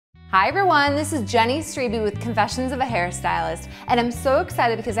Hi everyone, this is Jenny Strebe with Confessions of a Hairstylist, and I'm so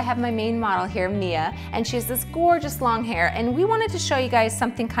excited because I have my main model here, Mia, and she has this gorgeous long hair, and we wanted to show you guys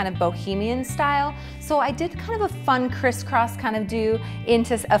something kind of bohemian style. So I did kind of a fun crisscross kind of do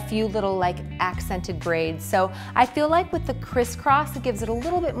into a few little like accented braids. So I feel like with the crisscross, it gives it a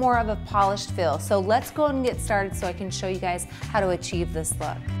little bit more of a polished feel. So let's go and get started so I can show you guys how to achieve this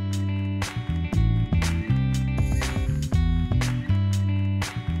look.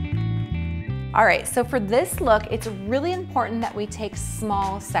 All right, so for this look, it's really important that we take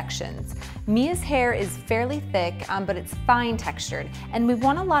small sections. Mia's hair is fairly thick, but it's fine textured, and we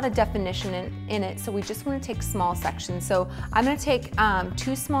want a lot of definition in it, so we just want to take small sections. So I'm going to take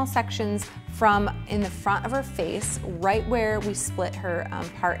 2 small sections from in the front of her face, right where we split her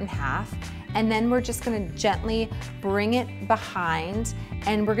part in half, and then we're just going to gently bring it behind,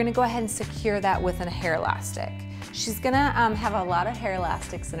 and we're going to go ahead and secure that with a hair elastic. She's going to have a lot of hair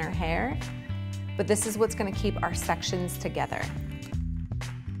elastics in her hair, but this is what's going to keep our sections together.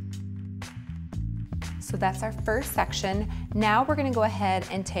 So that's our first section. Now we're going to go ahead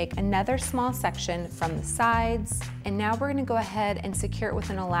and take another small section from the sides, and now we're going to go ahead and secure it with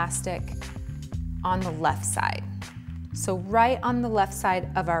an elastic on the left side. So right on the left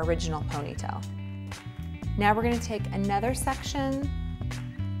side of our original ponytail. Now we're going to take another section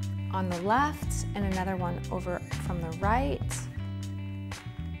on the left and another one over from the right.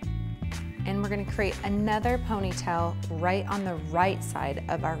 And we're going to create another ponytail right on the right side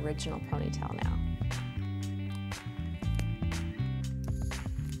of our original ponytail now.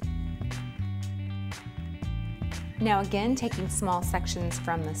 Now again, taking small sections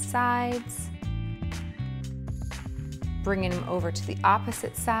from the sides, bringing them over to the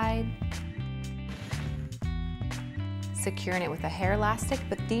opposite side, securing it with a hair elastic,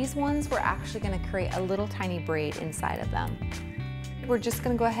 but these ones we're actually going to create a little tiny braid inside of them. We're just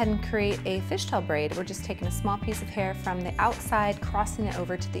going to go ahead and create a fishtail braid. We're just taking a small piece of hair from the outside, crossing it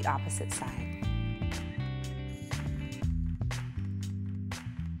over to the opposite side.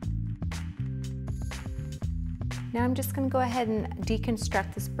 Now I'm just going to go ahead and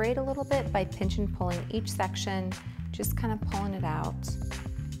deconstruct this braid a little bit by pinch and pulling each section, just kind of pulling it out.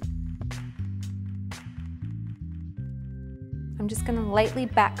 I'm just going to lightly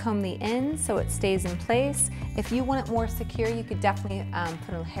back comb the end so it stays in place. If you want it more secure, you could definitely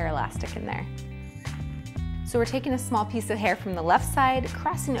put a hair elastic in there. So we're taking a small piece of hair from the left side,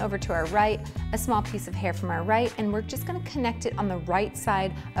 crossing it over to our right, a small piece of hair from our right, and we're just going to connect it on the right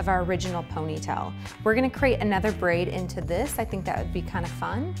side of our original ponytail. We're going to create another braid into this. I think that would be kind of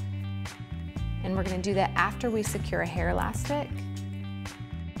fun. And we're going to do that after we secure a hair elastic.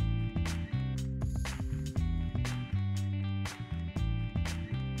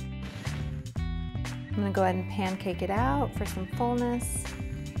 I'm going to go ahead and pancake it out for some fullness.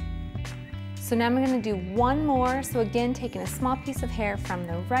 So now I'm going to do one more. So again, taking a small piece of hair from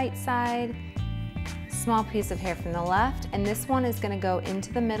the right side, small piece of hair from the left, and this one is going to go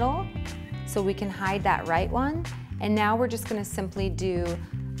into the middle so we can hide that right one. And now we're just going to simply do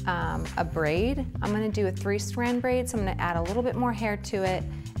a braid. I'm going to do a 3-strand braid, so I'm going to add a little bit more hair to it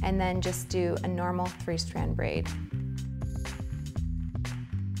and then just do a normal 3-strand braid.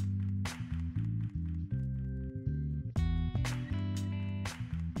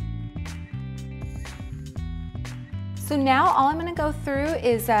 So now all I'm going to go through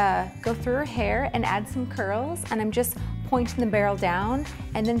is go through her hair and add some curls, and I'm just pointing the barrel down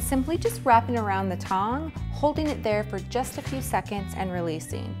and then simply just wrapping around the tong, holding it there for just a few seconds and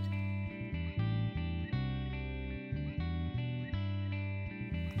releasing.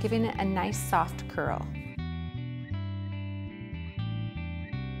 Giving it a nice soft curl.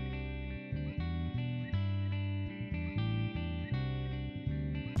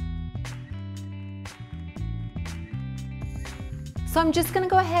 So I'm just going to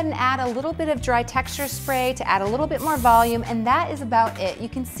go ahead and add a little bit of dry texture spray to add a little bit more volume, and that is about it. You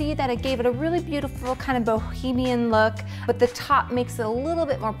can see that it gave it a really beautiful kind of bohemian look, but the top makes it a little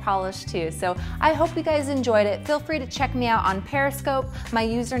bit more polished too. So I hope you guys enjoyed it. Feel free to check me out on Periscope. My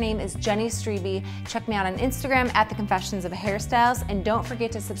username is Jenny Strebe. Check me out on Instagram at theconfessionsofahairstylist, and don't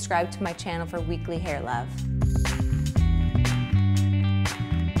forget to subscribe to my channel for weekly hair love.